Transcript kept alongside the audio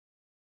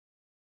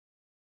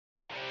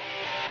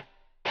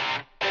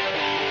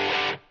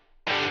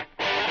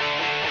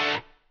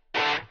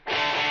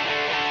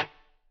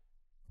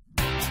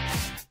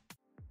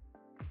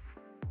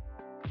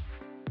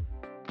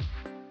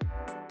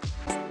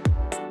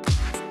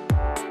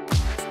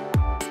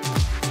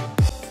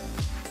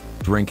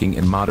drinking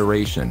in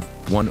moderation,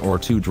 1 or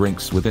 2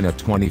 drinks within a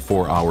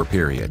 24-hour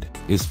period,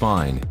 is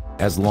fine,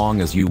 as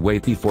long as you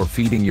wait before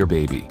feeding your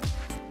baby.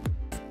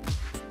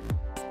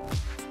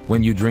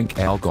 When you drink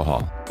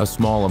alcohol, a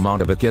small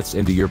amount of it gets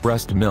into your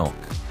breast milk.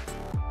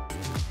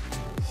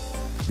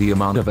 The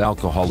amount of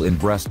alcohol in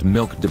breast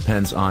milk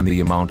depends on the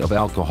amount of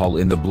alcohol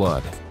in the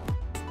blood.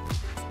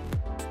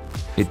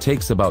 It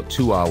takes about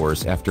 2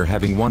 hours after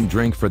having 1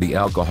 drink for the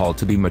alcohol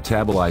to be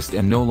metabolized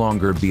and no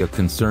longer be a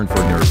concern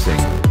for nursing.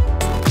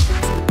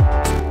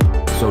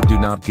 So do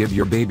not give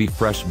your baby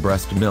fresh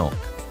breast milk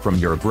from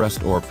your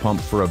breast or pump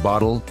for a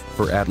bottle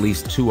for at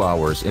least 2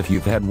 hours if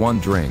you've had 1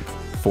 drink,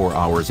 4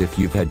 hours if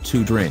you've had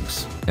 2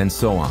 drinks, and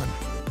so on.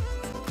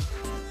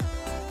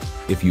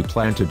 If you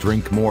plan to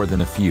drink more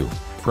than a few,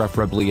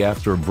 preferably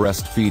after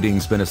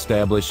breastfeeding's been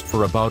established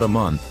for about a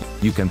month,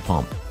 you can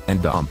pump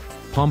and dump.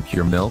 Pump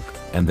your milk,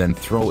 and then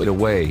throw it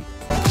away.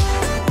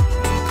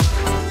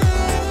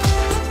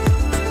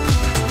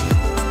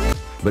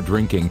 But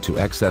drinking to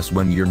excess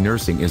when you're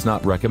nursing is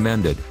not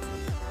recommended.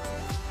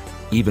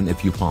 Even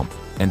if you pump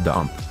and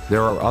dump,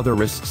 there are other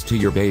risks to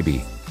your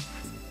baby.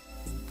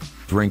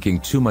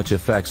 Drinking too much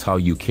affects how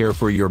you care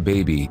for your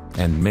baby,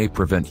 and may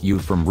prevent you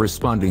from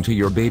responding to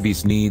your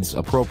baby's needs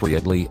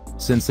appropriately,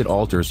 since it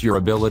alters your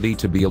ability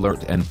to be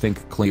alert and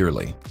think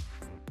clearly.